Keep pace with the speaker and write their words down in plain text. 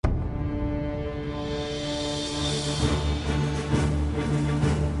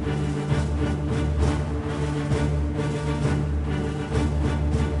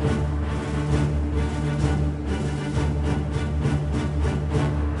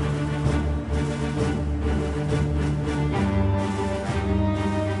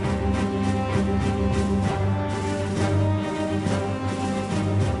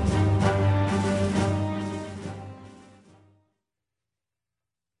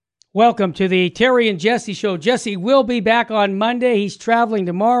Welcome to the Terry and Jesse Show. Jesse will be back on Monday. He's traveling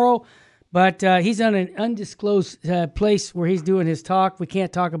tomorrow, but he's on an undisclosed place where he's doing his talk. We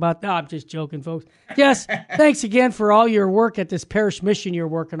can't talk about that. No, I'm just joking, folks. Jess, thanks again for all your work at this parish mission you're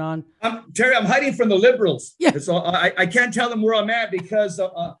working on. Terry, I'm hiding from the liberals. Yeah. So I can't tell them where I'm at because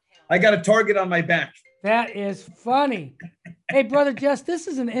I got a target on my back. That is funny. Hey, Brother Jess, this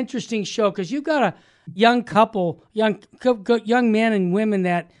is an interesting show because you've got a young couple, young men and women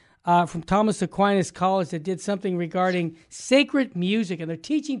that from Thomas Aquinas College that did something regarding sacred music, and they're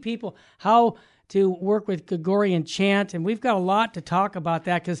teaching people how to work with Gregorian chant, and we've got a lot to talk about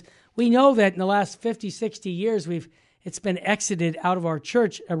that because we know that in the last 50, 60 years, it's been exited out of our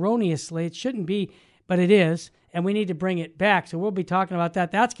church erroneously. It shouldn't be, but it is, and we need to bring it back. So we'll be talking about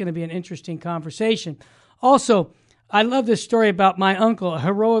that. That's going to be an interesting conversation. Also, I love this story about my uncle, a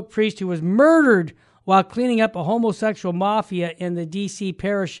heroic priest who was murdered while cleaning up a homosexual mafia in the D.C.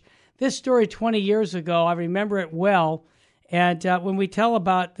 parish. This story 20 years ago, I remember it well. And when we tell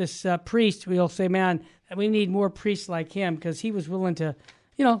about this priest, we'll say, man, we need more priests like him because he was willing to,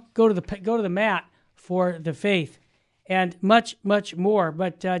 go to the mat for the faith and much, much more.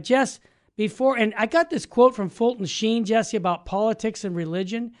 But Jess, and I got this quote from Fulton Sheen, Jesse, about politics and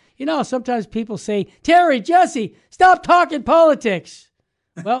religion. Sometimes people say, Terry, Jesse, stop talking politics.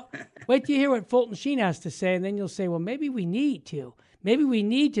 Well, wait till you hear what Fulton Sheen has to say, and then you'll say, well, maybe we need to. Maybe we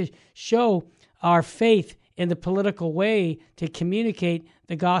need to show our faith in the political way to communicate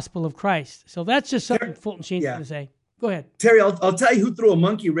the gospel of Christ. So that's just something Fulton Sheen's going to say. Go ahead. Terry, I'll tell you who threw a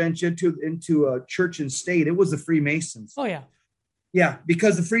monkey wrench into church and state. It was the Freemasons. Oh, yeah. Yeah,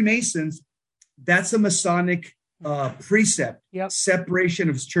 because the Freemasons, that's a Masonic precept, separation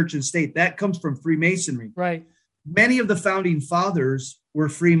of church and state. That comes from Freemasonry. Right. Many of the founding fathers were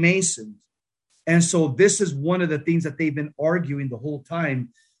Freemasons. And so this is one of the things that they've been arguing the whole time.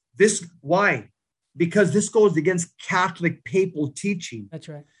 Why? Because this goes against Catholic papal teaching. That's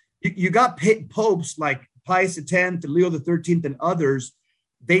right. You got popes like Pius X, Leo XIII, and others.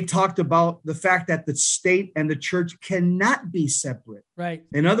 They talked about the fact that the state and the church cannot be separate. Right.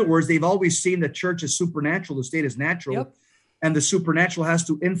 In other words, they've always seen the church as supernatural, the state is natural, and the supernatural has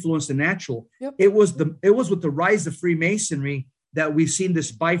to influence the natural. Yep. It was with the rise of Freemasonry that we've seen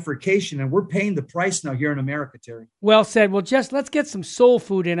this bifurcation, and we're paying the price now here in America, Terry. Well said. Well, Jess, let's get some soul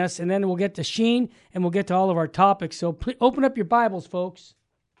food in us, and then we'll get to Sheen, and we'll get to all of our topics. So please open up your Bibles, folks.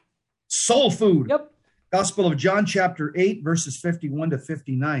 Soul food. Yep. Gospel of John, chapter 8, verses 51 to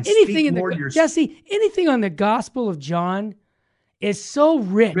 59. Jesse, anything on the Gospel of John is so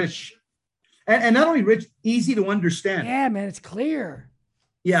rich. And not only rich, easy to understand. Yeah, man, it's clear.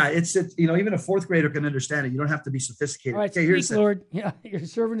 Yeah, it's even a fourth grader can understand it. You don't have to be sophisticated. All right, okay, here's Lord. Yeah, your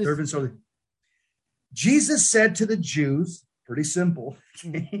servant is. Jesus said to the Jews, pretty simple.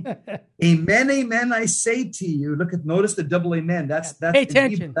 Amen, amen, I say to you. Notice the double amen. That's pay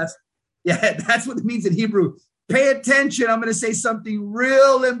attention. That's what it means in Hebrew. Pay attention. I'm going to say something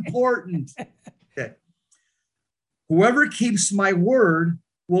real important. Okay. Whoever keeps my word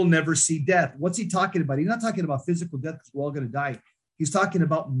will never see death. What's he talking about? He's not talking about physical death because we're all going to die. He's talking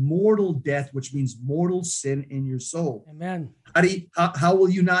about mortal death, which means mortal sin in your soul. Amen. How will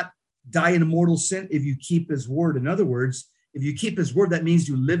you not die in a mortal sin if you keep his word? In other words, if you keep his word, that means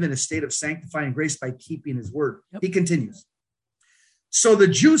you live in a state of sanctifying grace by keeping his word. Yep. He continues. So the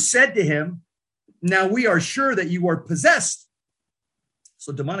Jews said to him, now we are sure that you are possessed.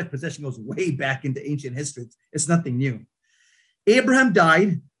 So demonic possession goes way back into ancient history. It's nothing new. Abraham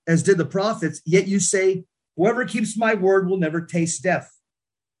died, as did the prophets, yet you say, whoever keeps my word will never taste death.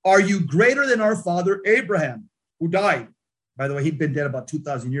 Are you greater than our father Abraham, who died? By the way, he'd been dead about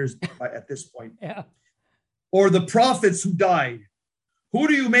 2,000 years at this point. Yeah. Or the prophets who died? Who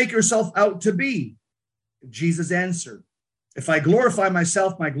do you make yourself out to be? Jesus answered, if I glorify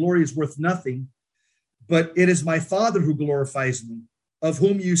myself, my glory is worth nothing, but it is my Father who glorifies me, of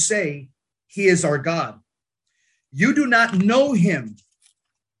whom you say he is our God. You do not know him,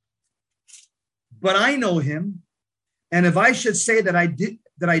 but I know him. And if I should say that I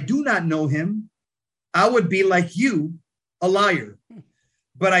do not know him, I would be like you, a liar.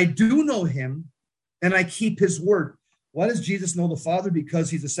 But I do know him, and I keep his word. Why does Jesus know the Father? Because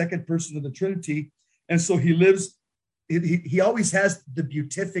he's the second person of the Trinity. And so he lives, he always has the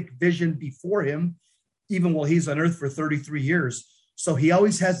beatific vision before him, even while he's on earth for 33 years. So he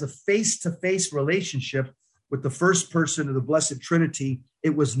always has a face-to-face relationship with the first person of the Blessed Trinity.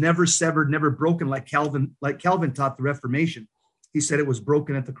 It was never severed, never broken, like Calvin taught the Reformation. He said it was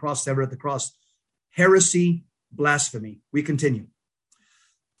broken at the cross, severed at the cross. Heresy, blasphemy. We continue.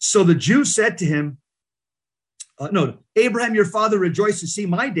 So the Jews said to him, no, Abraham, your father rejoiced to see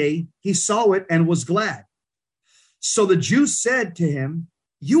my day. He saw it and was glad. So the Jews said to him,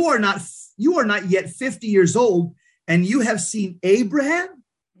 you are not yet 50 years old, and you have seen Abraham?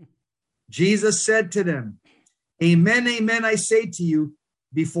 Jesus said to them, amen, amen, I say to you,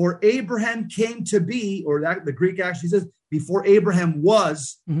 before Abraham came to be, or that the Greek actually says, before Abraham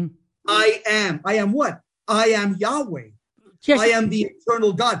was, I am. I am what? I am Yahweh. Yes. I am the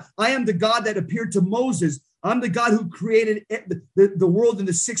eternal God. I am the God that appeared to Moses. I'm the God who created the world in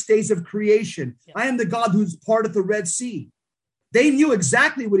the 6 days of creation. Yeah. I am the God who's part of the Red Sea. They knew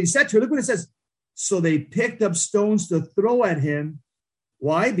exactly what he said to her. Look what it says. So they picked up stones to throw at him.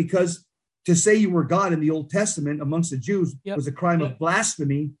 Why? Because to say you were God in the Old Testament amongst the Jews was a crime of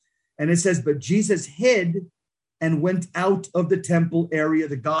blasphemy. And it says, but Jesus hid and went out of the temple area,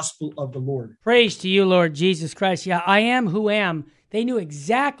 the gospel of the Lord. Praise to you, Lord Jesus Christ. Yeah, I am who am. They knew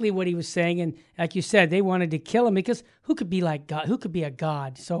exactly what he was saying. And like you said, they wanted to kill him because who could be like God? Who could be a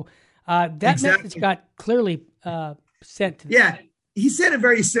God? So that message got clearly sent to them. Yeah, he said it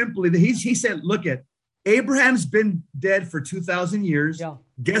very simply. He said, look at Abraham's been dead for 2,000 years. Yeah.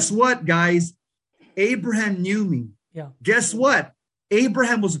 Guess what, guys? Abraham knew me. Yeah. Guess what?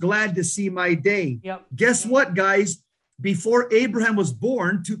 Abraham was glad to see my day. Yep. Guess what, guys? Before Abraham was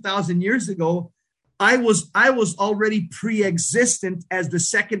born 2,000 years ago, I was already pre-existent as the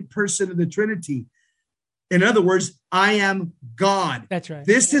second person of the Trinity. In other words, I am God. That's right.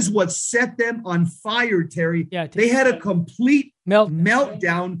 This is what set them on fire, Terry. Yeah, they had a complete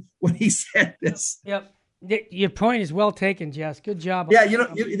meltdown when he said this. Yep. Your point is well taken, Jess. Good job. Yeah,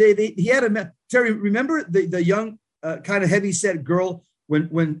 he had a Terry. Remember the young, kind of heavy-set girl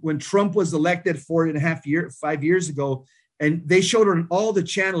when Trump was elected 5 years ago, and they showed her on all the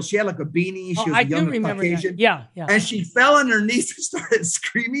channels. She had like a beanie. She was a young Caucasian. Yeah. And she fell on her knees and started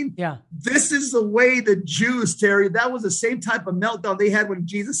screaming. Yeah. This is the way the Jews, Terry. That was the same type of meltdown they had when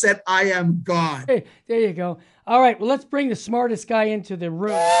Jesus said, "I am God." Hey, there you go. All right. Well, let's bring the smartest guy into the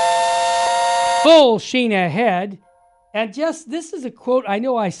room. Full sheen ahead. And Jess, this is a quote I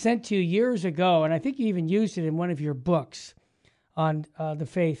know I sent to you years ago, and I think you even used it in one of your books on the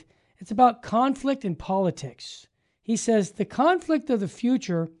faith. It's about conflict in politics. He says, the conflict of the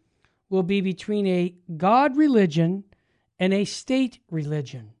future will be between a God religion and a state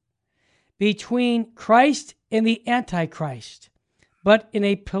religion, between Christ and the Antichrist, but in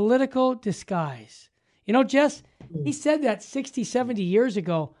a political disguise. You know, Jess, he said that 60, 70 years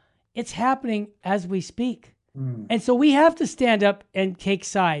ago. It's happening as we speak. And so we have to stand up and take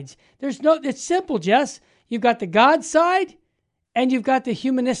sides. It's simple, Jess. You've got the God side and you've got the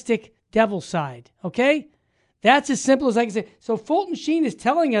humanistic devil side, okay? That's as simple as I can say. So Fulton Sheen is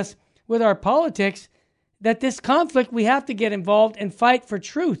telling us with our politics that this conflict, we have to get involved and fight for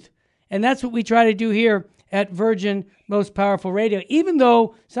truth. And that's what we try to do here at Virgin Most Powerful Radio. Even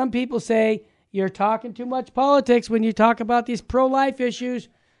though some people say you're talking too much politics when you talk about these pro-life issues,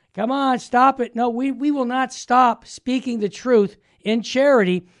 come on, stop it. No, we will not stop speaking the truth in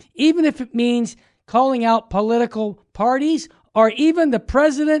charity, even if it means calling out political parties or even the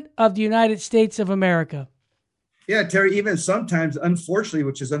President of the United States of America. Yeah, Terry, even sometimes, unfortunately,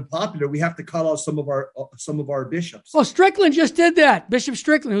 which is unpopular, we have to call out some of our bishops. Well, Strickland just did that. Bishop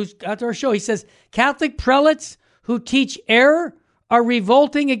Strickland, who's got our show, he says, Catholic prelates who teach error are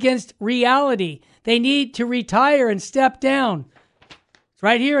revolting against reality. They need to retire and step down. It's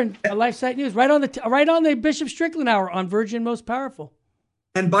right here in LifeSite News, right on the Bishop Strickland Hour on Virgin Most Powerful.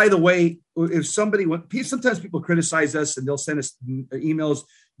 And by the way, if sometimes people criticize us and they'll send us emails,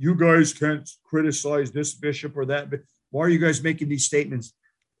 you guys can't criticize this bishop or that. Why are you guys making these statements?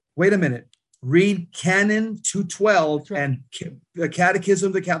 Wait a minute. Read Canon 212 and the Catechism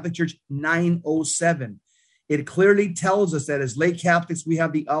of the Catholic Church 907. It clearly tells us that as lay Catholics, we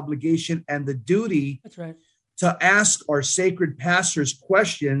have the obligation and the duty to ask our sacred pastors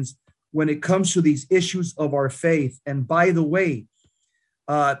questions when it comes to these issues of our faith. And by the way,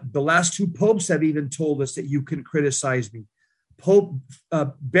 the last two popes have even told us that you can criticize me. Pope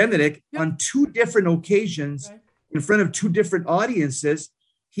Benedict, on two different occasions, in front of two different audiences,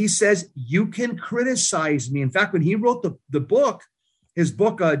 he says, you can criticize me. In fact, when he wrote his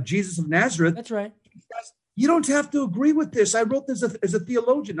book, Jesus of Nazareth, that's right. He says, you don't have to agree with this. I wrote this as a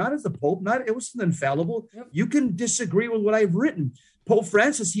theologian, not as a pope. It wasn't infallible. Yep. You can disagree with what I've written. Pope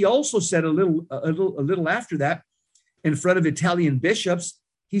Francis, he also said a little after that, in front of Italian bishops,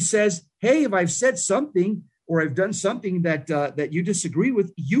 he says, hey, if I've said something or I've done something that you disagree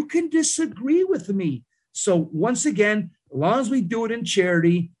with, you can disagree with me. So once again, as long as we do it in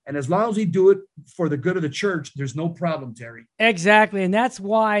charity and as long as we do it for the good of the church, there's no problem, Terry. Exactly. And that's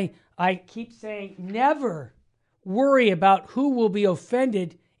why I keep saying never worry about who will be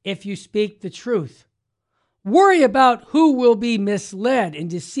offended if you speak the truth. Worry about who will be misled and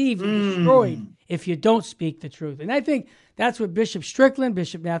deceived and destroyed if you don't speak the truth. And I think that's what Bishop Strickland,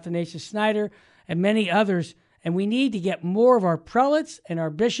 Bishop Athanasius Schneider, and many others, and we need to get more of our prelates and our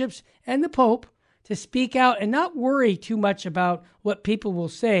bishops and the Pope to speak out and not worry too much about what people will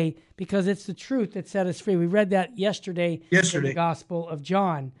say, because it's the truth that set us free. We read that yesterday. In the Gospel of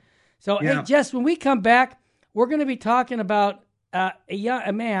John. So, Hey, Jess, when we come back, we're going to be talking about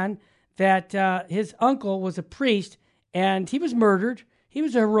a man that his uncle was a priest, and he was murdered. He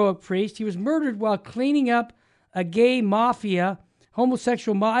was a heroic priest. He was murdered while cleaning up a gay mafia,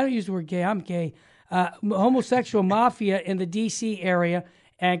 homosexual. I don't use the word gay. I'm gay. Homosexual mafia in the D.C. area.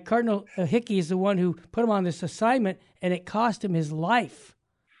 And Cardinal Hickey is the one who put him on this assignment, and it cost him his life.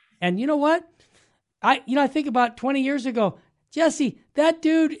 And you know what? I think about 20 years ago, Jesse, that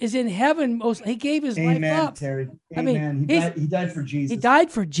dude is in heaven. He gave his life up. Terry. Amen. He died for Jesus. He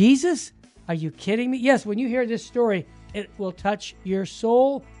died for Jesus? Are you kidding me? Yes, when you hear this story, it will touch your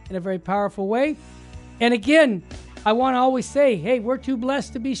soul in a very powerful way. And again, I want to always say, hey, we're too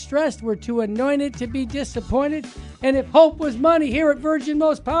blessed to be stressed. We're too anointed to be disappointed. And if hope was money here at Virgin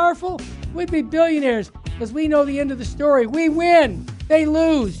Most Powerful, we'd be billionaires, because we know the end of the story. We win. They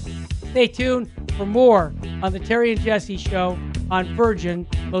lose. Stay tuned for more on the Terry and Jesse Show on Virgin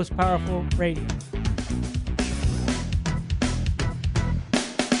Most Powerful Radio.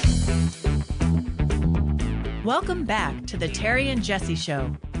 Welcome back to the Terry and Jesse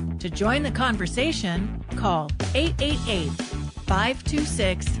Show. To join the conversation, call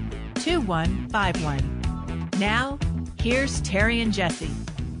 888-526-2151. Now, here's Terry and Jesse.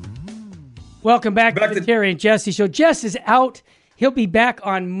 Welcome back to the Terry and Jesse Show. Jess is out. He'll be back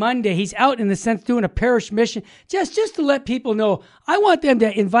on Monday. He's out in the sense doing a parish mission. Just to let people know, I want them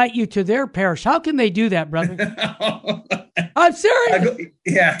to invite you to their parish. How can they do that, brother? I'm serious. Go to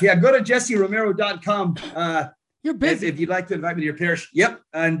jesseromero.com. You're busy. If you'd like to invite me to your parish. Yep.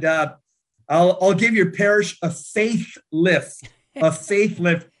 And I'll give your parish a faith lift. A faith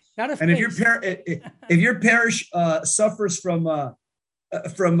lift. Not a and if your parish suffers from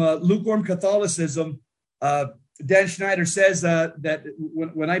lukewarm Catholicism, Dan Schneider says that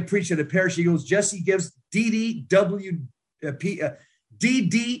when I preach at a parish, he goes, Jesse gives DDWPP,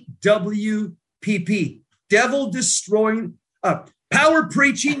 devil destroying, power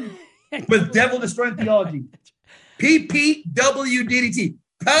preaching with devil destroying theology. PPWDDT,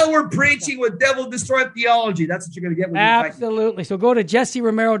 power preaching with devil destroying theology. That's what you're going to get when you Absolutely. So go to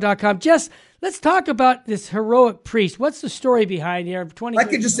jesseromero.com. Jess, let's talk about this heroic priest. What's the story behind here? I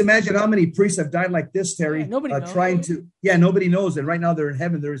can just imagine how many priests have died like this, Terry. Yeah, nobody knows. Nobody knows. And right now they're in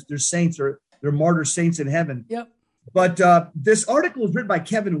heaven. There's saints, or they're martyr saints in heaven. Yep. But this article was written by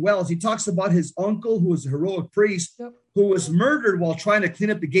Kevin Wells. He talks about his uncle, who was a heroic priest, who was murdered while trying to clean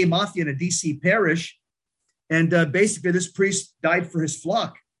up the gay mafia in a D.C. parish. And basically, this priest died for his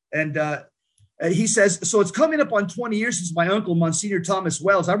flock. And he says, so it's coming up on 20 years since my uncle, Monsignor Thomas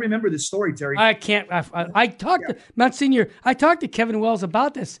Wells. I remember this story, Terry. I can't. I talked to Monsignor. I talked to Kevin Wells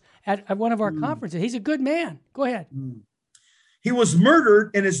about this at one of our conferences. He's a good man. Go ahead. He was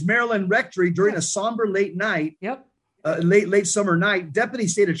murdered in his Maryland rectory during a somber late night. Yep. Late summer night. Deputy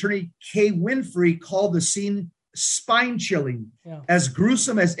State Attorney Kay Winfrey called the scene spine-chilling, as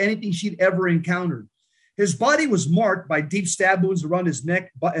gruesome as anything she'd ever encountered. His body was marked by deep stab wounds around his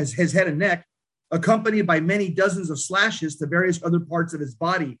neck, his head and neck, accompanied by many dozens of slashes to various other parts of his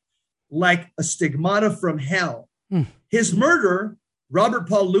body, like a stigmata from hell. His murder, Robert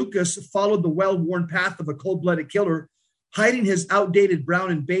Paul Lucas, followed the well-worn path of a cold-blooded killer, hiding his outdated brown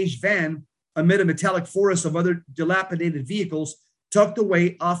and beige van amid a metallic forest of other dilapidated vehicles tucked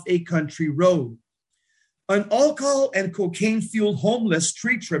away off a country road. An alcohol and cocaine-fueled homeless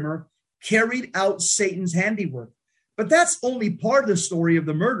tree trimmer carried out Satan's handiwork. But that's only part of the story of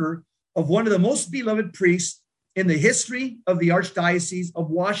the murder of one of the most beloved priests in the history of the Archdiocese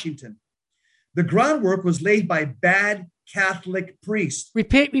of Washington. The groundwork was laid by bad Catholic priests.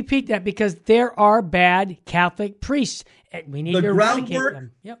 Repeat that, because there are bad Catholic priests. And we need to eradicate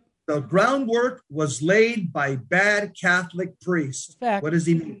them. Yep. The groundwork was laid by bad Catholic priests. What does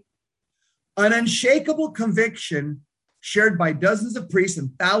he mean? An unshakable conviction shared by dozens of priests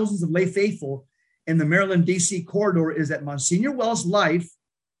and thousands of lay faithful in the Maryland, D.C. corridor is that Monsignor Wells' life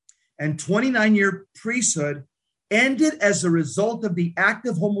and 29-year priesthood ended as a result of the act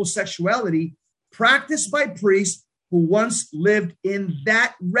of homosexuality practiced by priests who once lived in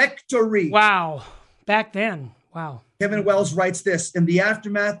that rectory. Wow. Back then. Wow. Kevin Wells writes this: in the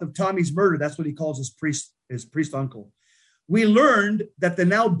aftermath of Tommy's murder, that's what he calls his priest uncle, we learned that the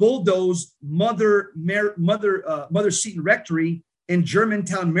now bulldozed Mother Seton Rectory in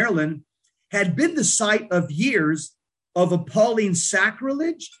Germantown, Maryland, had been the site of years of appalling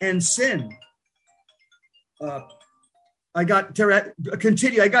sacrilege and sin. I got George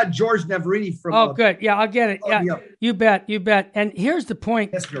Navarini from. Oh, good. Yeah, I'll get it. Yeah, you bet. And here's the point.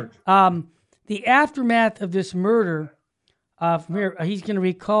 Yes, George. The aftermath of this murder, he's going to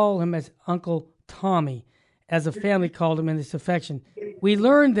recall him as Uncle Tommy, as the family called him in this affection. We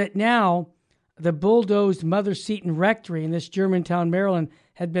learned that now the bulldozed Mother Seton Rectory in this Germantown, Maryland,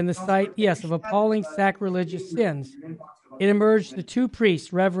 had been the site, yes, of appalling sacrilegious sins. It emerged the two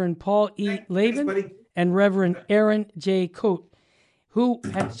priests, Reverend Paul E. Lavin and Reverend Aaron J. Coate, who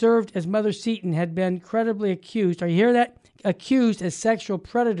had served as Mother Seton, had been credibly accused, or you hear that? Accused as sexual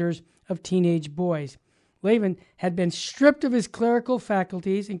predators of teenage boys. Lavin had been stripped of his clerical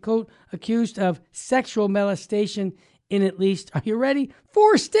faculties and Coate accused of sexual molestation in at least, are you ready?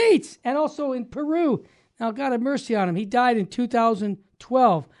 4 states, and also in Peru. Now, God have mercy on him. He died in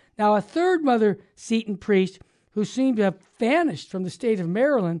 2012. Now, a third Mother Seton priest, who seemed to have vanished from the state of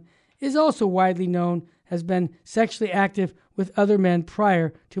Maryland, is also widely known, has been sexually active with other men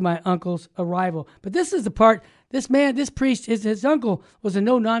prior to my uncle's arrival. But this is the part, this priest, his uncle was a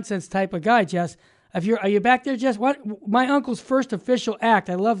no-nonsense type of guy, Jess. Are you back there, Jess? What my uncle's first official act,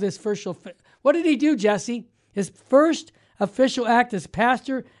 I love this what did he do, Jesse? His first official act as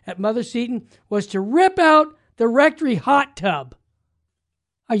pastor at Mother Seton was to rip out the rectory hot tub.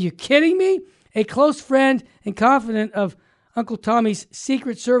 Are you kidding me? A close friend and confidant of Uncle Tommy's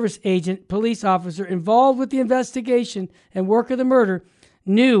Secret Service agent, police officer involved with the investigation and work of the murder,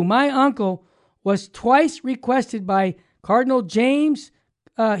 knew my uncle was twice requested by Cardinal James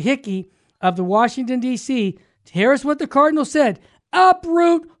Hickey of the Washington, D.C. Here's what the Cardinal said: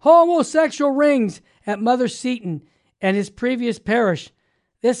 uproot homosexual rings at Mother Seton and his previous parish.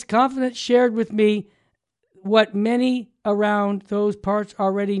 This confidant shared with me what many around those parts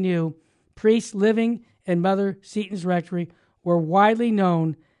already knew. Priests living in Mother Seton's rectory were widely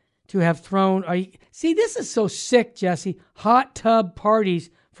known to have thrown... See, this is so sick, Jesse. Hot tub parties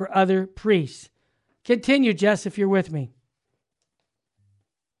for other priests. Continue, Jess, if you're with me.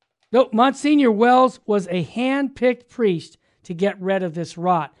 No, Monsignor Wells was a hand-picked priest to get rid of this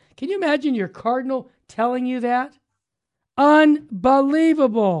rot. Can you imagine your cardinal telling you that?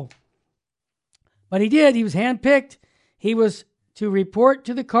 Unbelievable. But he did. He was hand-picked. He was to report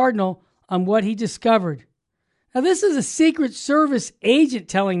to the cardinal on what he discovered. Now, this is a Secret Service agent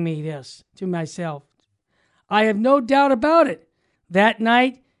telling me this to myself. I have no doubt about it. That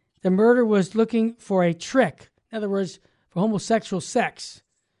night, the murderer was looking for a trick. In other words, for homosexual sex.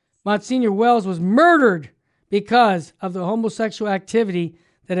 Monsignor Wells was murdered because of the homosexual activity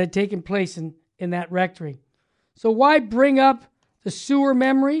that had taken place in that rectory. So why bring up the sewer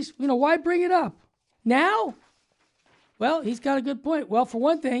memories? Why bring it up now? Well, he's got a good point. Well, for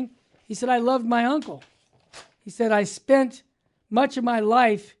one thing, he said, I loved my uncle. He said, I spent much of my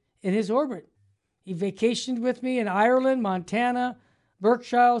life in his orbit. He vacationed with me in Ireland, Montana,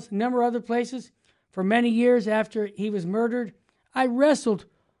 Berkshires, a number of other places. For many years after he was murdered, I wrestled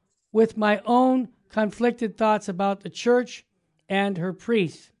with my own conflicted thoughts about the church and her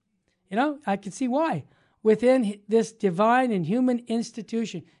priests. I can see why. Within this divine and human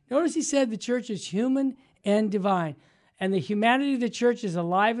institution. Notice he said the church is human and divine. And the humanity of the church is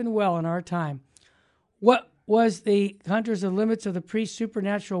alive and well in our time. What was the contours and limits of the priest's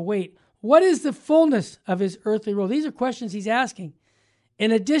supernatural weight? What is the fullness of his earthly role? These are questions he's asking.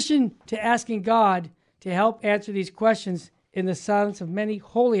 In addition to asking God to help answer these questions in the silence of many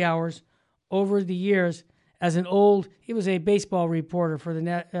holy hours over the years, he was a baseball reporter for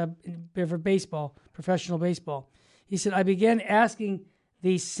baseball, professional baseball. He said, I began asking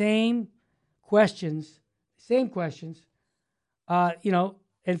these same questions,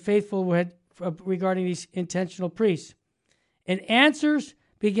 and faithful regarding these intentional priests. And answers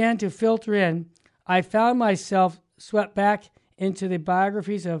began to filter in. I found myself swept back into the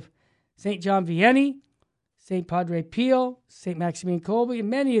biographies of St. John Vianney, St. Padre Pio, St. Maximilian Kolbe, and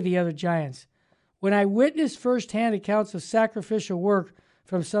many of the other giants. When I witnessed firsthand accounts of sacrificial work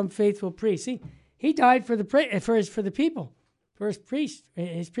from some faithful priests. See, he died for the people. For his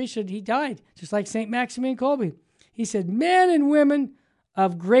priesthood, he died, just like St. Maximilian Kolbe. He said, men and women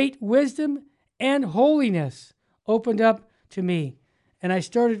of great wisdom and holiness opened up to me. And I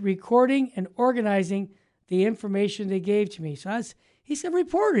started recording and organizing the information they gave to me. So he's a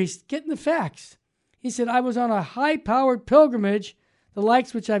reporter. He's getting the facts. He said, I was on a high-powered pilgrimage, the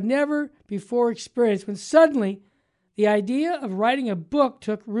likes which I've never before experienced, when suddenly the idea of writing a book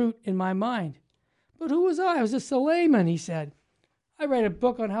took root in my mind. But who was I? I was just a layman, he said. I write a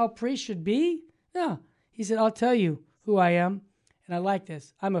book on how priests should be? No. He said, I'll tell you who I am. And I like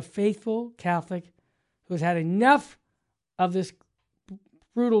this. I'm a faithful Catholic who has had enough of this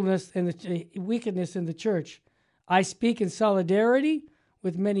brutalness and the wickedness in the church. I speak in solidarity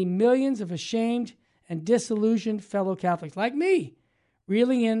with many millions of ashamed and disillusioned fellow Catholics like me,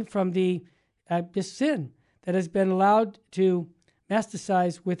 reeling in from this sin that has been allowed to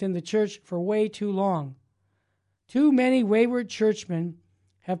metastasize within the church for way too long. Too many wayward churchmen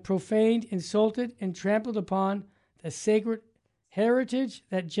have profaned, insulted, and trampled upon the sacred heritage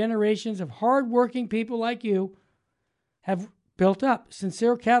that generations of hard-working people like you have built up,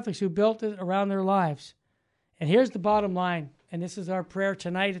 sincere Catholics who built it around their lives. And here's the bottom line, and this is our prayer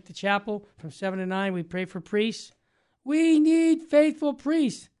tonight at the chapel from 7 to 9. We pray for priests. We need faithful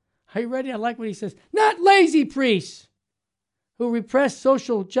priests. Are you ready? I like what he says. Not lazy priests who repress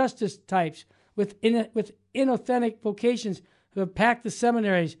social justice types with inauthentic vocations who have packed the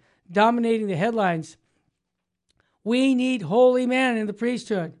seminaries, dominating the headlines. We need holy men in the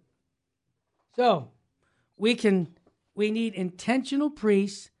priesthood. So, we need intentional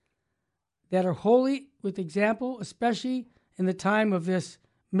priests that are holy with example, especially in the time of this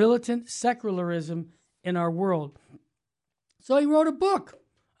militant secularism in our world. So he wrote a book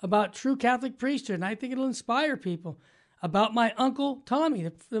about true Catholic priesthood, and I think it'll inspire people, about my uncle Tommy,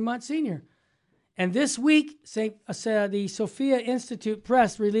 the Monsignor. And this week, the Sophia Institute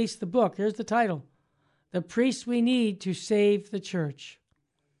Press released the book. Here's the title, The Priests We Need to Save the Church.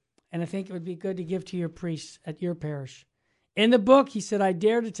 And I think it would be good to give to your priests at your parish. In the book, he said, I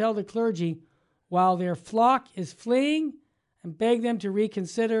dare to tell the clergy, while their flock is fleeing, and beg them to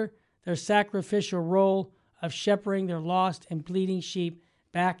reconsider their sacrificial role of shepherding their lost and bleeding sheep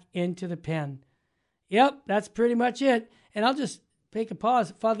back into the pen. Yep, that's pretty much it. And I'll just take a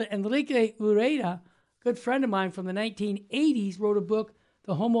pause. Father Enrique Ureta, good friend of mine from the 1980s, wrote a book,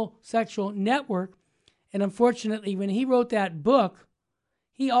 The Homosexual Network. And unfortunately, when he wrote that book,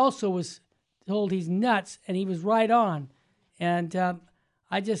 he also was told he's nuts, and he was right on. And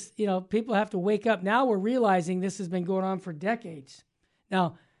I just, people have to wake up. Now we're realizing this has been going on for decades.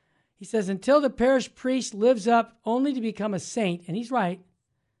 Now, he says, until the parish priest lives up only to become a saint, and he's right,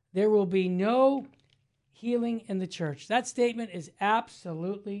 there will be no healing in the church. That statement is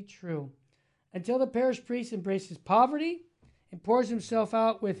absolutely true. Until the parish priest embraces poverty and pours himself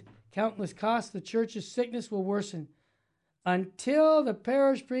out with countless costs, the church's sickness will worsen. Until the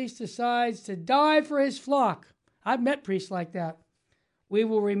parish priest decides to die for his flock, I've met priests like that, we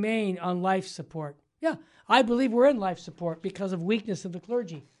will remain on life support. Yeah, I believe we're in life support because of weakness of the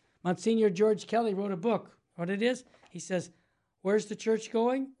clergy. Monsignor George Kelly wrote a book. What it is? He says, where's the church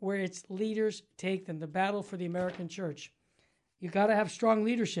going? Where its leaders take them. The battle for the American church. You got to have strong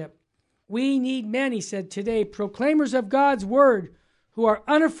leadership. We need men, he said today, proclaimers of God's word who are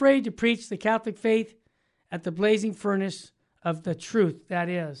unafraid to preach the Catholic faith at the blazing furnace of the truth, that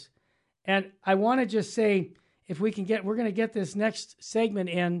is. And I want to just say, if we can we're going to get this next segment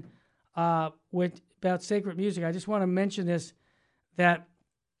in about sacred music. I just want to mention this, that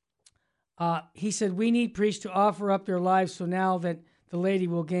he said, we need priests to offer up their lives so now that the lady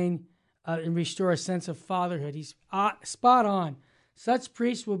will gain and restore a sense of fatherhood. He's spot on. Such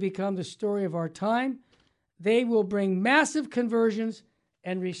priests will become the story of our time. They will bring massive conversions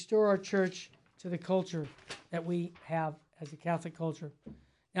and restore our church to the culture that we have as a Catholic culture.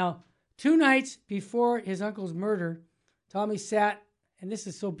 Now, 2 nights before his uncle's murder, Tommy sat, and this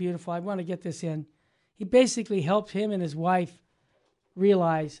is so beautiful, I want to get this in. He basically helped him and his wife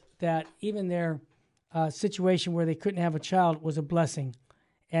realize that even their situation where they couldn't have a child was a blessing.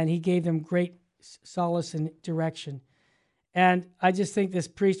 And he gave them great solace and direction. And I just think this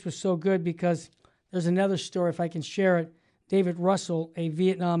priest was so good because there's another story, if I can share it. David Russell, a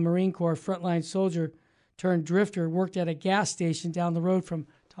Vietnam Marine Corps frontline soldier turned drifter, worked at a gas station down the road from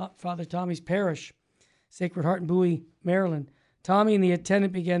Father Tommy's parish, Sacred Heart in Bowie, Maryland. Tommy and the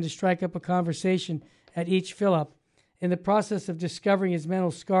attendant began to strike up a conversation at each fill-up. In the process of discovering his mental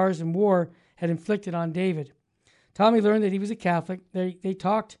scars and war had inflicted on David, Tommy learned that he was a Catholic. They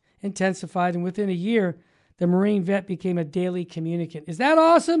talked, intensified, and within a year, the Marine vet became a daily communicant. Is that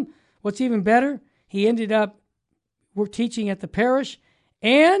awesome? What's even better, he ended up teaching at the parish,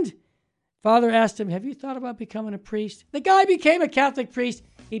 and Father asked him, have you thought about becoming a priest? The guy became a Catholic priest.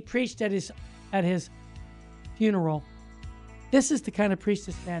 He preached at his funeral. This is the kind of priest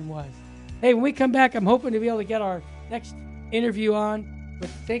this man was. Hey, when we come back, I'm hoping to be able to get our next interview on with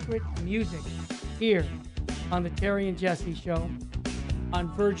sacred music here on the Terry and Jesse Show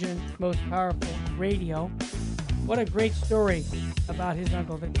on Virgin Most Powerful Radio. What a great story about his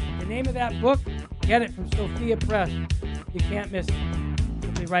uncle. The name of that book, Get it from Sophia Press. You can't miss it.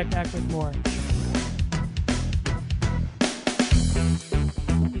 We'll be right back with more.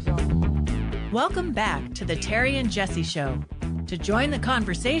 He's on. Welcome back to the Terry and Jesse Show. To join the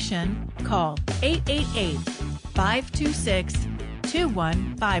conversation, call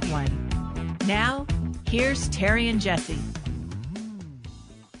 888-526-2151. Now, here's Terry and Jesse.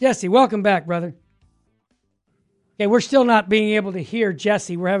 Jesse, welcome back, brother. Okay, we're still not being able to hear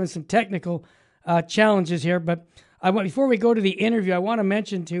Jesse. We're having some technical challenges here, but before we go to the interview, I want to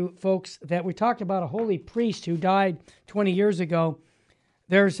mention to folks that we talked about a holy priest who died 20 years ago.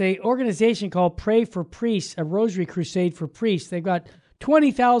 There's an organization called Pray for Priests, a rosary crusade for priests. They've got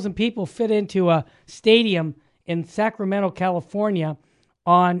 20,000 people fit into a stadium in Sacramento, California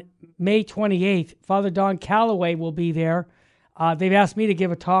on May 28th. Father Don Calloway will be there. They've asked me to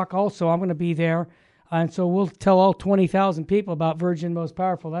give a talk also. I'm going to be there. And so we'll tell all 20,000 people about Virgin Most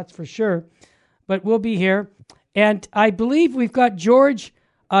Powerful, that's for sure. But we'll be here. And I believe we've got George.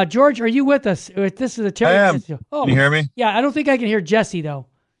 George, are you with us? This is a Terry. I am. Oh, can you hear me? Yeah, I don't think I can hear Jesse, though.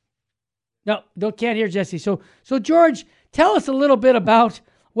 No, can't hear Jesse. So George, tell us a little bit about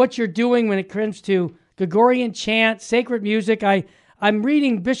what you're doing when it comes to Gregorian chant, sacred music. I'm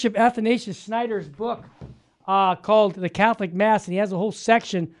reading Bishop Athanasius Schneider's book called The Catholic Mass, and he has a whole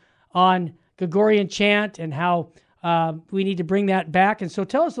section on Gregorian chant and how we need to bring that back. And so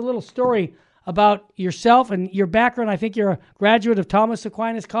tell us a little story about yourself and your background. I think you're a graduate of Thomas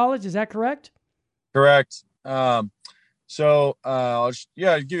Aquinas College. Is that correct? Correct. I'll give you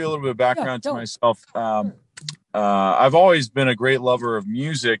a little bit of background to myself. I've always been a great lover of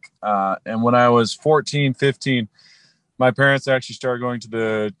music. And when I was 14, 15, my parents actually started going to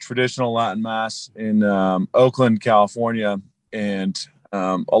the traditional Latin Mass in Oakland, California. And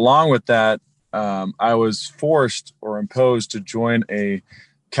along with that, I was forced or imposed to join a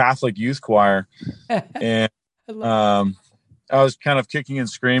Catholic youth choir. And I was kind of kicking and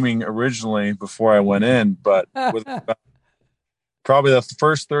screaming originally before I went in, but with probably the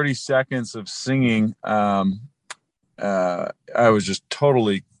first 30 seconds of singing, I was just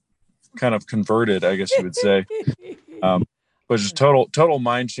totally kind of converted, I guess you would say. But just total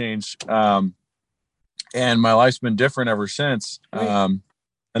mind change. And my life's been different ever since. And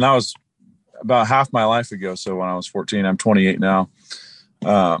that was about half my life ago. So when I was 14, I'm 28 now.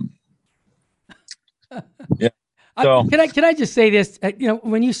 Yeah. So can I just say this?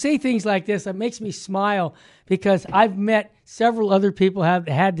 When you say things like this, it makes me smile because I've met several other people have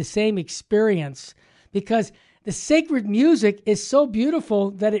had the same experience, because the sacred music is so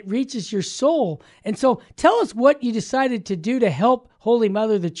beautiful that it reaches your soul. And so tell us what you decided to do to help Holy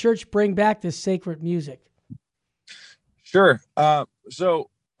Mother, the Church, bring back this sacred music. Sure.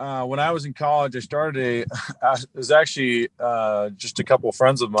 When I was in college, it was actually just a couple of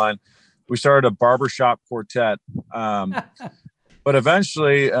friends of mine. We started a barbershop quartet. But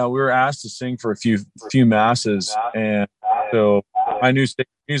eventually we were asked to sing for a few masses. And so I knew sacred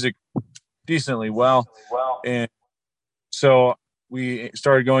music decently well. And so we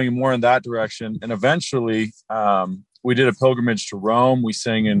started going more in that direction. And eventually we did a pilgrimage to Rome. We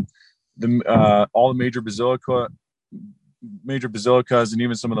sang in all the major basilicas and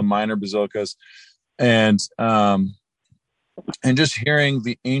even some of the minor basilicas. And just hearing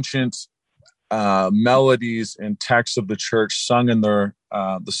the ancient melodies and texts of the church sung in the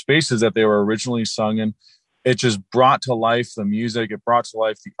spaces that they were originally sung in, it just brought to life the music. It brought to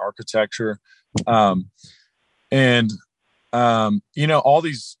life the architecture. All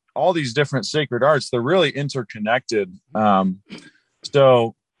these different sacred arts, they're really interconnected.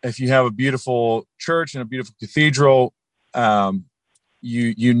 So if you have a beautiful church and a beautiful cathedral,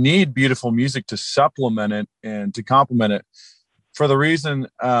 you need beautiful music to supplement it and to complement it, for the reason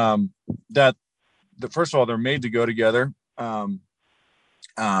that first of all, they're made to go together. And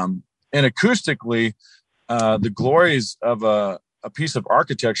acoustically, the glories of a piece of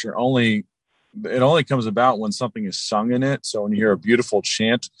architecture only comes about when something is sung in it. So when you hear a beautiful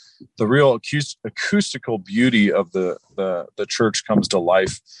chant, the real acoustical beauty of the church comes to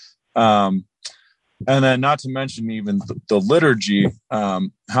life. And then, not to mention even the liturgy,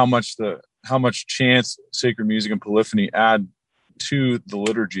 how much chants, sacred music, and polyphony add to the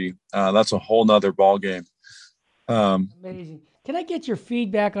liturgy. That's a whole nother ball game. Amazing. Can I get your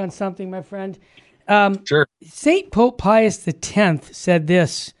feedback on something, my friend? Sure. Saint Pope Pius X said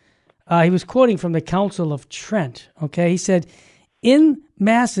this. He was quoting from the Council of Trent. Okay, he said, "In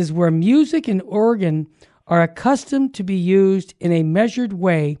masses where music and organ are accustomed to be used in a measured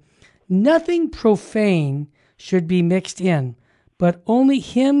way, nothing profane should be mixed in, but only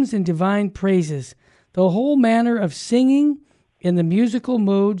hymns and divine praises. The whole manner of singing in the musical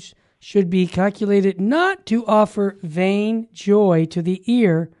moods should be calculated not to offer vain joy to the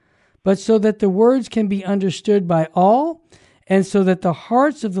ear, but so that the words can be understood by all, and so that the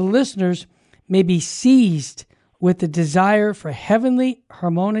hearts of the listeners may be seized with the desire for heavenly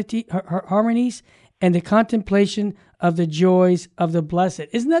harmonies and the contemplation of the joys of the blessed.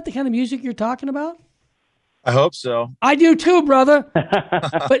 Isn't that the kind of music you're talking about? I hope so. I do too, brother.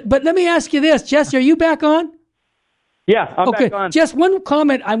 but let me ask you this. Jesse, are you back on? Yeah, I'm back on. Just one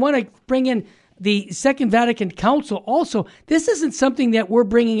comment. I want to bring in the Second Vatican Council also. This isn't something that we're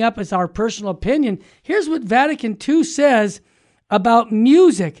bringing up as our personal opinion. Here's what Vatican II says about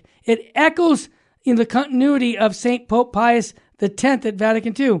music. It echoes in the continuity of St. Pope Pius X at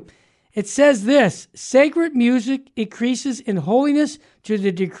Vatican II. It says this: sacred music increases in holiness to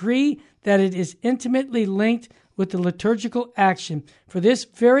the degree that it is intimately linked with the liturgical action. For this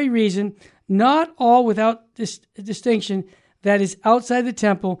very reason, not all without distinction that is outside the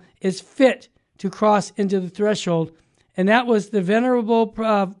temple is fit to cross into the threshold. And that was the Venerable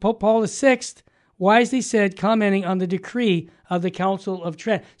Pope Paul VI wisely said, commenting on the decree of the Council of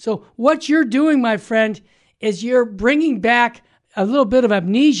Trent. So what you're doing, my friend, is you're bringing back a little bit of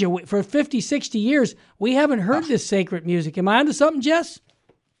amnesia. For 50, 60 years, we haven't heard this sacred music. Am I onto something, Jess?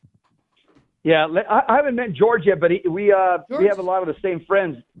 Yeah, I haven't met George yet, but we have a lot of the same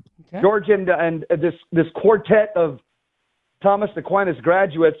friends. Okay. George and this quartet of Thomas Aquinas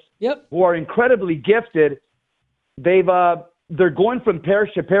graduates who are incredibly gifted. They're going from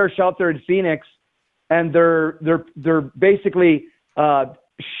parish to parish out there in Phoenix, and they're basically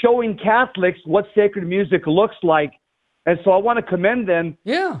showing Catholics what sacred music looks like. And so I want to commend them.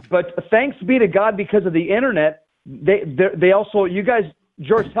 Yeah. But thanks be to God, because of the internet, they also, you guys,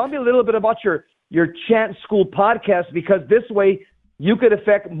 George, tell me a little bit about your Chant School podcast, because this way you could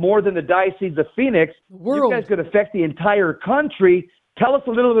affect more than the Diocese of Phoenix. You guys could affect the entire country. Tell us a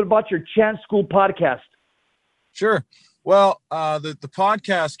little bit about your Chant School podcast. Sure. Well, the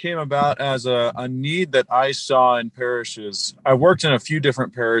podcast came about as a need that I saw in parishes. I worked in a few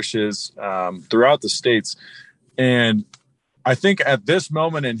different parishes throughout the states, and I think at this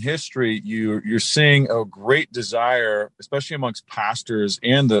moment in history, you're seeing a great desire, especially amongst pastors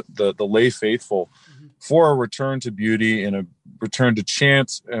and the lay faithful, for a return to beauty and a return to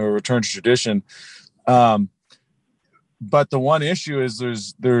chant and a return to tradition. But the one issue is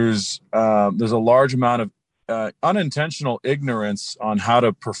there's a large amount of unintentional ignorance on how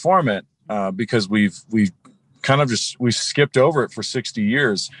to perform it, because we've kind of we skipped over it for 60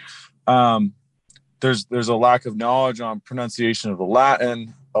 years. There's a lack of knowledge on pronunciation of the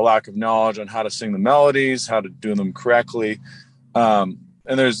Latin, a lack of knowledge on how to sing the melodies, how to do them correctly. And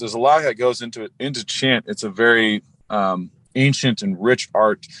there's a lot that goes into chant. It's a very ancient and rich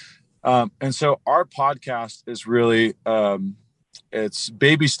art. And so our podcast is really, it's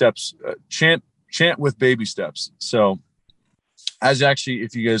baby steps, chant with baby steps. So as actually,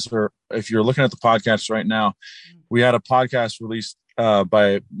 if you're looking at the podcast right now, we had a podcast released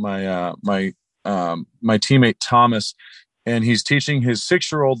by my teammate Thomas, and he's teaching his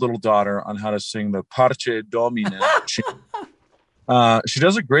 6-year-old little daughter on how to sing the Parce Domine. She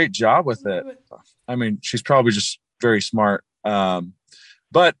does a great job with it. I mean, she's probably just very smart.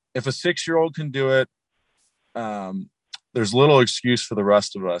 But if a 6-year-old can do it, there's little excuse for the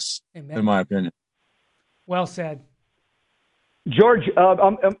rest of us, Amen. In my opinion. Well said. George,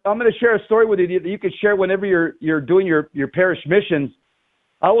 I'm going to share a story with you that you can share whenever you're doing your parish missions.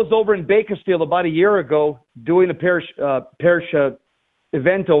 I was over in Bakersfield about a year ago doing a parish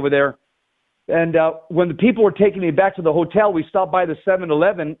event over there. And when the people were taking me back to the hotel, we stopped by the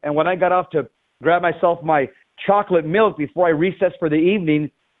 7-Eleven. And when I got off to grab myself my chocolate milk before I recessed for the evening,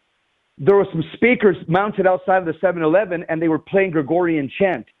 there were some speakers mounted outside of the 7-Eleven, and they were playing Gregorian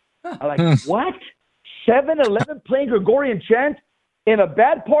chant. I'm like, what? 7-Eleven playing Gregorian chant? In a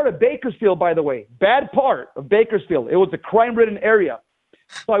bad part of Bakersfield, by the way. Bad part of Bakersfield. It was a crime-ridden area.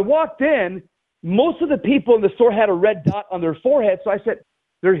 So I walked in. Most of the people in the store had a red dot on their forehead. So I said,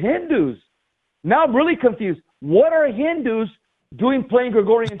 they're Hindus. Now I'm really confused. What are Hindus doing playing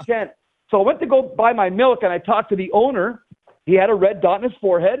Gregorian chant? So I went to go buy my milk, and I talked to the owner. He had a red dot on his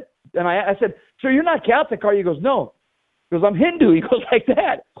forehead. And I said, sir, you're not Catholic, are you? He goes, no. He goes, I'm Hindu. He goes like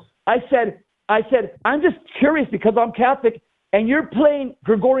that. I said, I'm just curious because I'm Catholic, and you're playing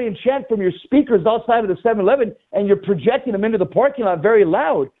Gregorian chant from your speakers outside of the 7-Eleven, and you're projecting them into the parking lot very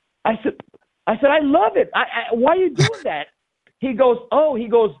loud. I said, I love it. Why are you doing that? He goes,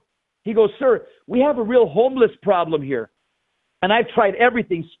 sir, we have a real homeless problem here. And I've tried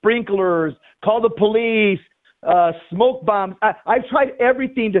everything, sprinklers, call the police, smoke bombs. I've tried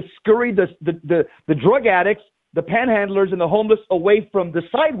everything to scurry the drug addicts, the panhandlers and the homeless away from the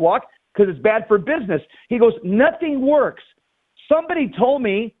sidewalk because it's bad for business. He goes, nothing works. Somebody told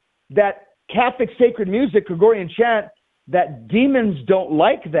me that Catholic sacred music, Gregorian chant, that demons don't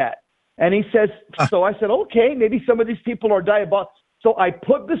like that. And he says, so I said, okay, maybe some of these people are diabolical. So I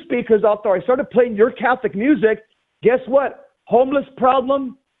put the speakers out there. I started playing your Catholic music. Guess what? Homeless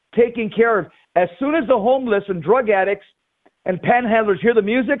problem taken care of. As soon as the homeless and drug addicts and panhandlers hear the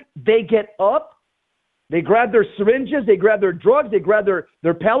music, they get up, they grab their syringes, they grab their drugs, they grab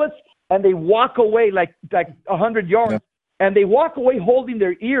their pellets, and they walk away like 100 yards. Yeah. And they walk away holding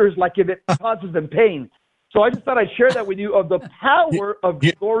their ears like if it causes them pain. So I just thought I'd share that with you of the power of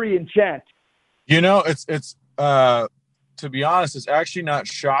Gregorian chant. You know, it's to be honest, it's actually not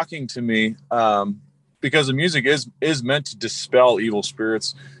shocking to me because the music is meant to dispel evil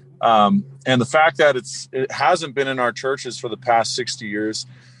spirits. And the fact that it hasn't been in our churches for the past 60 years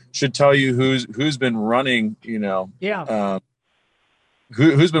should tell you who's been running, you know,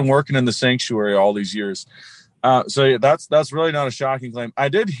 who's been working in the sanctuary all these years. So that's really not a shocking claim. I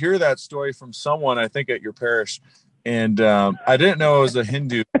did hear that story from someone, I think, at your parish, and I didn't know it was a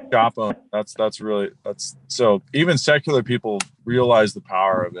Hindu shop owner. That's so even secular people realize the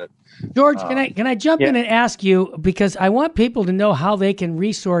power of it. George, can I jump in and ask you, because I want people to know how they can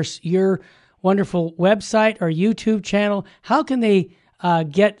resource your wonderful website or YouTube channel. How can they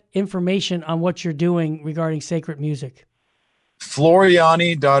get information on what you're doing regarding sacred music?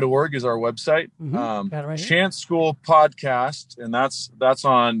 Floriani.org is our website. Right Chant School Podcast, and that's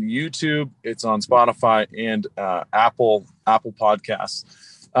on YouTube. It's on Spotify and Apple Podcasts.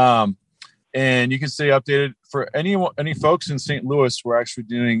 And you can stay updated. For any folks in St. Louis, we're actually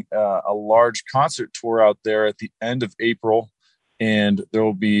doing a large concert tour out there at the end of April, and there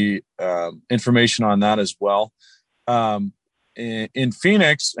will be information on that as well. In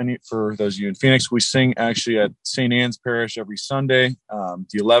Phoenix, and for those of you in Phoenix, we sing actually at St. Anne's Parish every Sunday, the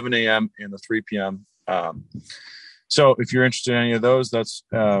 11 a.m. and the 3 p.m. So if you're interested in any of those,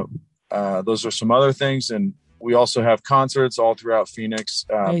 those are some other things. And we also have concerts all throughout Phoenix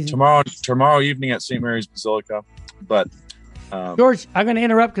tomorrow evening at St. Mary's Basilica. But George, I'm going to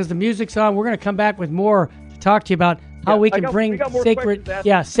interrupt because the music's on. We're going to come back with more to talk to you about how we can bring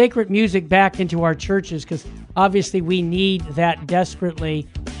sacred music back into our churches, because obviously we need that desperately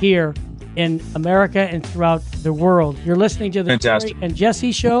here in America and throughout the world. You're listening to the Terry and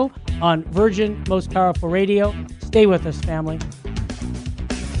Jesse Show on Virgin Most Powerful Radio. Stay with us, family.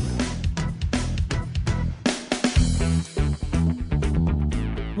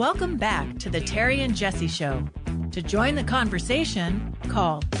 Welcome back to the Terry and Jesse Show. To join the conversation,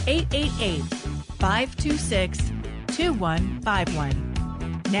 call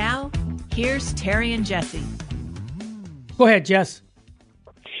 888-526-2151. Now, here's Terry and Jesse. Go ahead, Jess.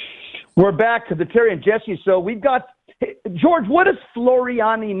 We're back to the Terry and Jesse Show. We've got, George, what does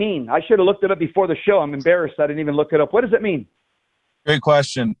Floriani mean? I should have looked it up before the show. I'm embarrassed I didn't even look it up. What does it mean? Great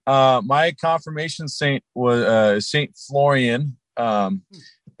question. My confirmation saint was Saint Florian.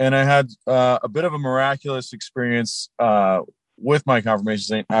 And I had a bit of a miraculous experience with my confirmation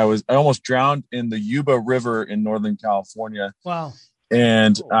saint. I almost drowned in the Yuba River in Northern California. Wow.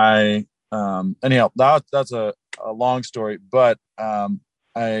 And anyhow, that's a long story, but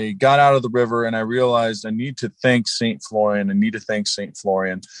I got out of the river and I realized I need to thank Saint Florian. And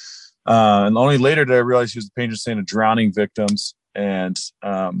only later did I realize he was the patron saint of drowning victims. And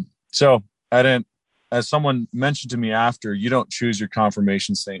so I didn't, as someone mentioned to me after, you don't choose your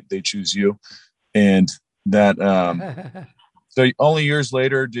confirmation saint, they choose you. And that, so only years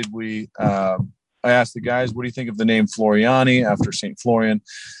later did we, I asked the guys, what do you think of the name Floriani after St. Florian?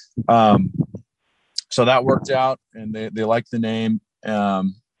 So that worked out and they liked the name.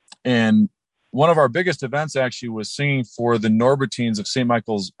 And one of our biggest events actually was singing for the Norbertines of St.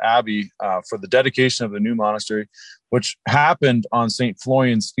 Michael's Abbey for the dedication of the new monastery, which happened on St.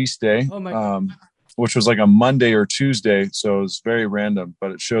 Florian's feast day. Oh my which was like a Monday or Tuesday. So it was very random,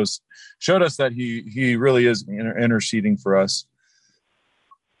 but it showed us that he really is interceding for us.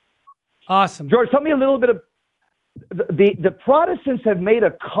 Awesome. George, tell me a little bit of the Protestants have made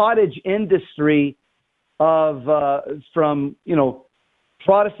a cottage industry of from,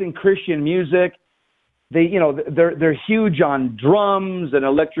 Protestant Christian music. They're huge on drums and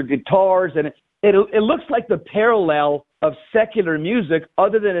electric guitars, and it looks like the parallel of secular music,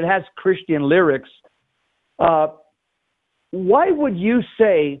 other than it has Christian lyrics. Why would you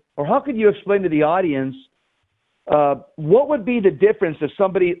say, or how could you explain to the audience, what would be the difference if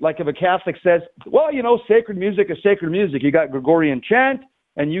somebody, like if a Catholic says, well, sacred music is sacred music. You got Gregorian chant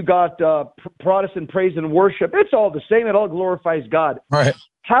and you got Protestant praise and worship. It's all the same. It all glorifies God. Right.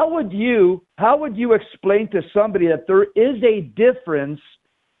 how would you explain to somebody that there is a difference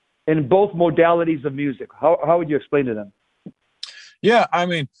in both modalities of music? How would you explain to them? Yeah, I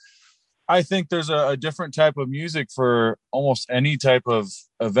mean, I think there's a different type of music for almost any type of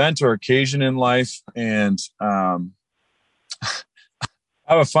event or occasion in life. And I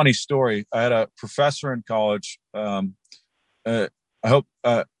have a funny story. I had a professor in college. I hope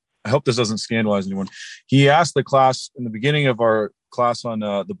this doesn't scandalize anyone. He asked the class in the beginning of our class on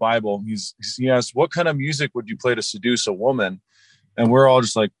the Bible. He asked, "What kind of music would you play to seduce a woman?" And we're all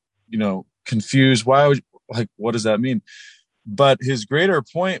just like, confused. What does that mean? But his greater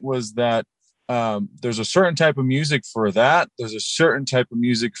point was that there's a certain type of music for that. There's a certain type of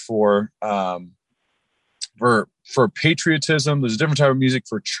music for patriotism. There's a different type of music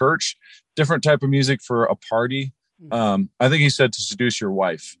for church, different type of music for a party. I think he said to seduce your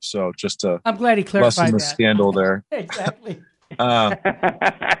wife. So just to I'm glad he clarified lessen the that. scandal there. Exactly.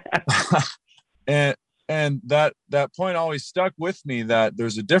 And that point always stuck with me, that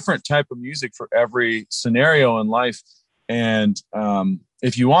there's a different type of music for every scenario in life. And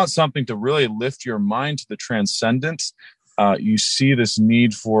if you want something to really lift your mind to the transcendent, you see this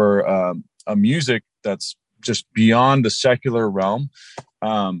need for a music that's just beyond the secular realm.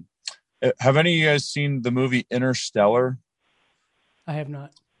 Have any of you guys seen the movie Interstellar? I have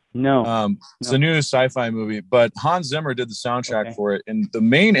not. No. It's a new sci-fi movie, but Hans Zimmer did the soundtrack for it. And the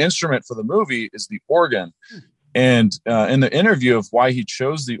main instrument for the movie is the organ. And in the interview of why he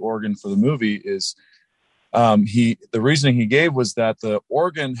chose the organ for the movie is the reasoning he gave was that the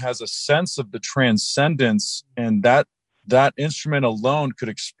organ has a sense of the transcendence, and that instrument alone could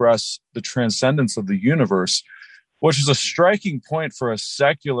express the transcendence of the universe, which is a striking point for a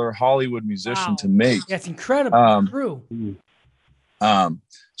secular Hollywood musician to make. That's incredible. True.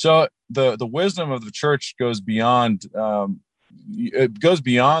 So the wisdom of the church goes beyond. It goes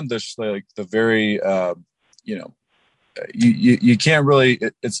beyond this, like the very, you can't really.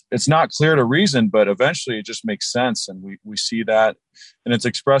 It's not clear to reason, but eventually it just makes sense, and we see that, and it's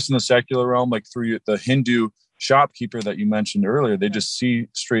expressed in the secular realm, like through the Hindu shopkeeper that you mentioned earlier. They just see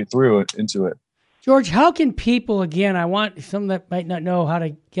straight through it into it. George, how can people, again, I want some that might not know how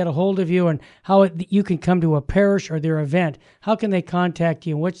to get a hold of you and how you can come to a parish or their event. How can they contact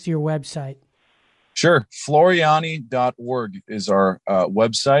you? What's your website? Sure. Floriani.org is our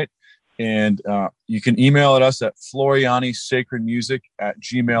website. And you can email at us at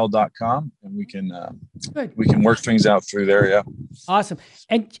florianisacredmusic@gmail.com, and we can work things out through there. Yeah. Awesome.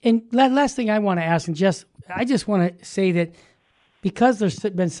 And last thing I want to ask, and I just want to say that because there's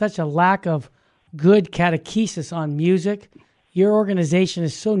been such a lack of good catechesis on music, your organization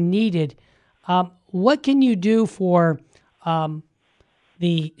is so needed. What can you do for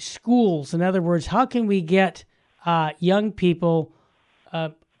the schools? In other words, how can we get young people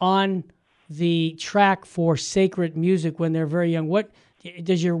on the track for sacred music when they're very young? What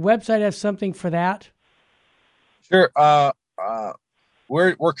does your website have something for that? Sure.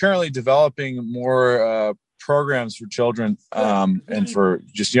 We're currently developing more programs for children and for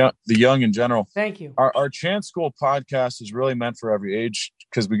just the young in general. Thank you. Our Chant School podcast is really meant for every age,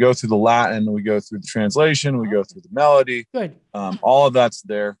 because we go through the Latin, we go through the translation, we go through the melody. Good. All of that's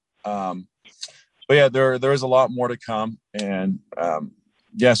there. But yeah, there is a lot more to come, and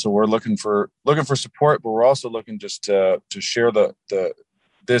so we're looking for support, but we're also looking just to share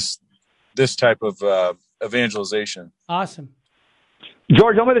this type of evangelization. Awesome.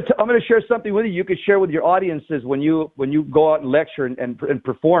 George, I'm going to share something with you. You could share with your audiences when you go out and lecture and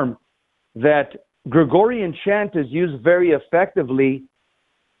perform, that Gregorian chant is used very effectively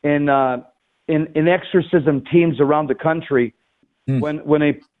in exorcism teams around the country. When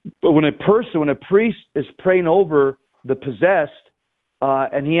a priest is praying over the possessed,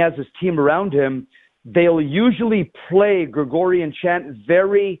 and he has his team around him, they'll usually play Gregorian chant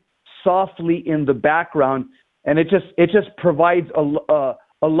very softly in the background. And it just provides a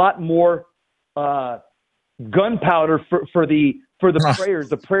lot more gunpowder for the prayers.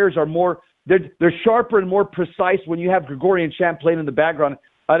 The prayers are more they're sharper and more precise when you have Gregorian chant playing in the background.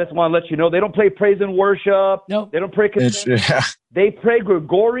 I just want to let you know they don't play praise and worship. No, they don't pray. They pray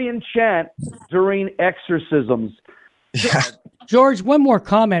Gregorian chant during exorcisms. Yeah. George, one more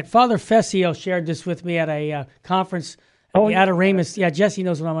comment. Father Fessio shared this with me at a conference. Adoramus. Yeah, Jesse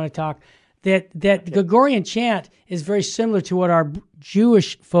knows what I'm going to talk. That Gregorian chant is very similar to what our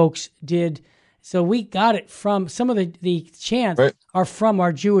Jewish folks did. So we got it from some of the chants are from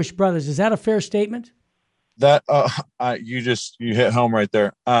our Jewish brothers. Is that a fair statement? That you hit home right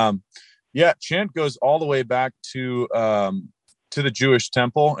there. Chant goes all the way back to the Jewish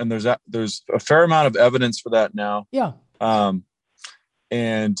temple, and there's a fair amount of evidence for that now. Yeah.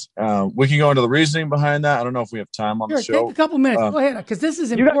 And we can go into the reasoning behind that. I don't know if we have time on the show. Take a couple minutes. Go ahead, because this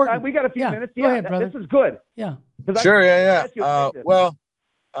is important. We got a few minutes. Go ahead, brother. This is good. Yeah. Sure.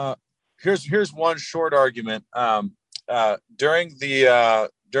 Here's one short argument. During the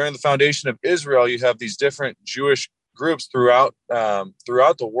foundation of Israel, you have these different Jewish groups throughout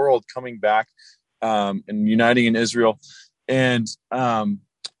the world coming back and uniting in Israel. And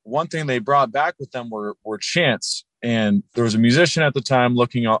one thing they brought back with them were chants. And there was a musician at the time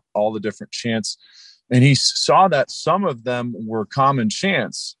looking at all the different chants, and he saw that some of them were common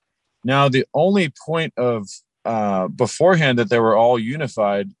chants. Now, the only point of beforehand that they were all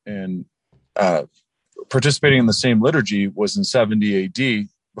unified and participating in the same liturgy was in 70 AD,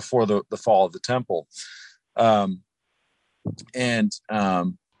 before the fall of the temple. I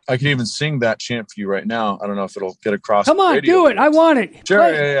can even sing that chant for you right now. I don't know if it'll get across. Come on, do it. I want it.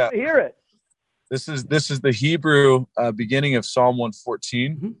 Sure, yeah. Hear it. This is the Hebrew beginning of Psalm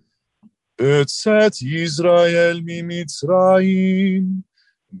 114. Betzet Yisrael mi Mitzrayim,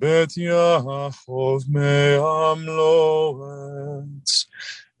 bet Yaakov me'am lo'etz.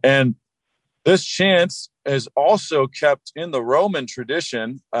 And this chant is also kept in the Roman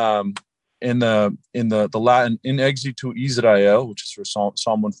tradition, in the Latin, in exitu Israel, which is for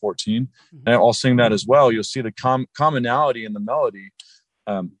Psalm 114. And I'll sing that as well. You'll see the commonality in the melody.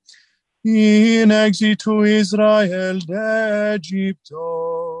 In exitu Israel de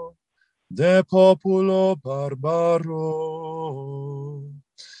Egipto, de populo barbaro.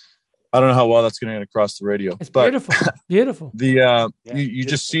 I don't know how well that's going to get across the radio. It's beautiful. Beautiful. You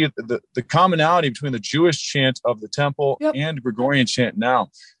just see the commonality between the Jewish chant of the temple and Gregorian chant now.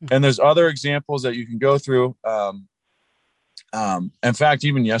 And there's other examples that you can go through. In fact,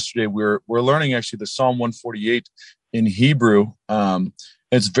 even yesterday, we're learning actually the Psalm 148 in Hebrew.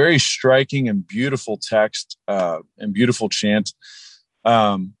 It's very striking and beautiful text and beautiful chant.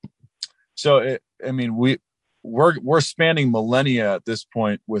 We're spanning millennia at this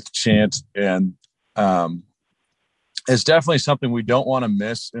point with chant, and it's definitely something we don't want to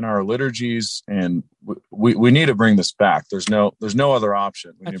miss in our liturgies, and we need to bring this back. There's no other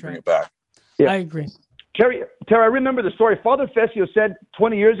option. We need to bring it back. Yeah. I agree. Terry, I remember the story. Father Fessio said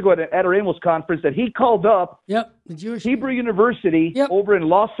 20 years ago at our Amos conference that he called up the Jewish Hebrew University over in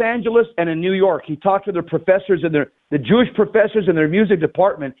Los Angeles and in New York. He talked to their professors and the Jewish professors in their music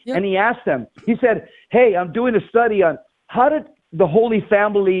department, and he asked them, he said, hey, I'm doing a study on how did the Holy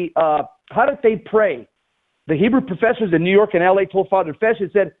Family, how did they pray? The Hebrew professors in New York and LA told Father Fessio,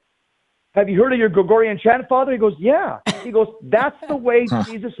 said, have you heard of your Gregorian chant, Father? He goes, yeah. He goes, that's the way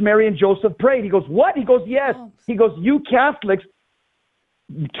Jesus, Mary, and Joseph prayed. He goes, what? He goes, yes. He goes, you Catholics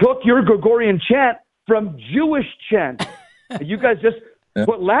took your Gregorian chant from Jewish chant. You guys just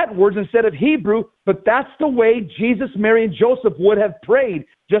put Latin words instead of Hebrew, but that's the way Jesus, Mary, and Joseph would have prayed.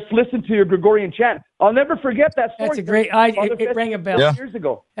 Just listen to your Gregorian chant. I'll never forget that story. That's a great, it rang a bell. Years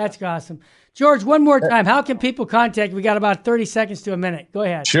ago. That's awesome. George, one more time, how can people contact you? We got about 30 seconds to a minute. Go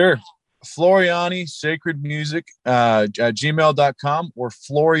ahead. Sure. Floriani Sacred Music at gmail.com or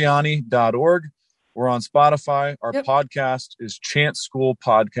Floriani.org. We're on Spotify. Our podcast is Chant School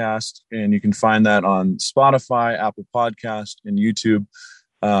Podcast, and you can find that on Spotify, Apple Podcast, and YouTube.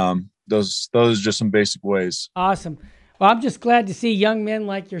 Those are just some basic ways. Awesome. Well, I'm just glad to see young men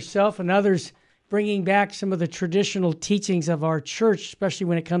like yourself and others bringing back some of the traditional teachings of our church, especially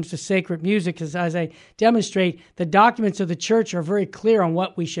when it comes to sacred music, because as I demonstrate, the documents of the church are very clear on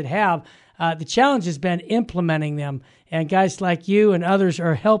what we should have. The challenge has been implementing them, and guys like you and others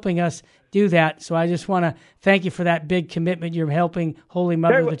are helping us do that. So I just want to thank you for that big commitment you're helping Holy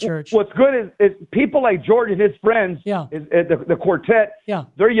Mother of the Church. What's good is people like George and his friends, the quartet,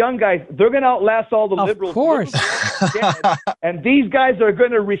 they're young guys. They're going to outlast all the liberals. Of course. And these guys are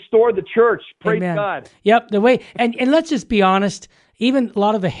going to restore the church. Praise God. Yep. The way, and let's just be honest, even a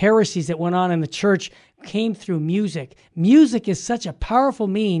lot of the heresies that went on in the church came through music. Music is such a powerful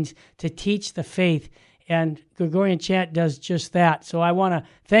means to teach the faith. And Gregorian chant does just that. So I want to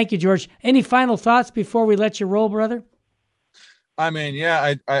thank you, George. Any final thoughts before we let you roll, brother? I mean,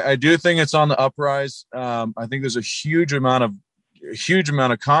 I do think it's on the uprise. I think there's a huge amount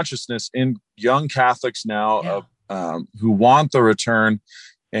of consciousness in young Catholics now who want the return,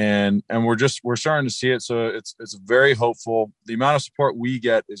 and we're starting to see it. So it's very hopeful. The amount of support we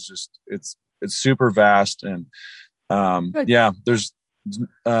get is just it's super vast, and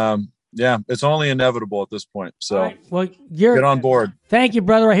it's only inevitable at this point. So right. Well, get on board. Thank you,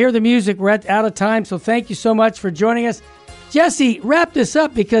 brother. I hear the music. We're out of time, so thank you so much for joining us. Jesse, wrap this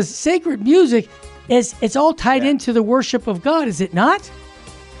up, because sacred music it's all tied into the worship of God, is it not?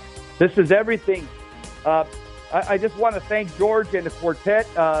 This is everything. I just want to thank George and the quartet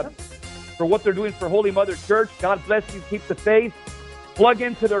for what they're doing for Holy Mother Church. God bless you. Keep the faith. Plug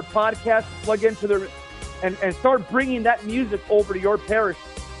into their podcast. Plug into their and start bringing that music over to your parish.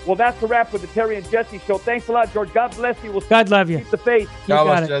 Well, that's a wrap with the Terry and Jesse Show. Thanks a lot, George. God bless you. God love you. Keep the faith.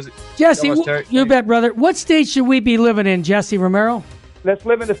 God bless, Jesse. Jesse, you bet, brother. What state should we be living in, Jesse Romero? Let's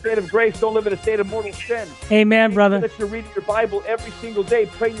live in a state of grace. Don't live in a state of mortal sin. Amen, brother. Make sure that you're reading your Bible every single day.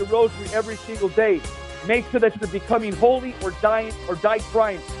 Praying your rosary every single day. Make sure that you're becoming holy or die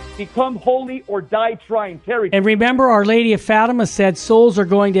trying. Become holy or die trying. Terry. And remember, Our Lady of Fatima said souls are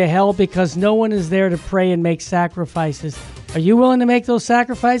going to hell because no one is there to pray and make sacrifices. Are you willing to make those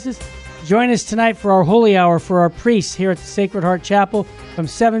sacrifices? Join us tonight for our holy hour for our priests here at the Sacred Heart Chapel from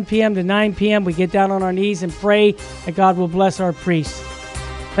 7 p.m. to 9 p.m. We get down on our knees and pray that God will bless our priests.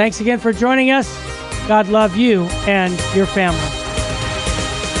 Thanks again for joining us. God love you and your family.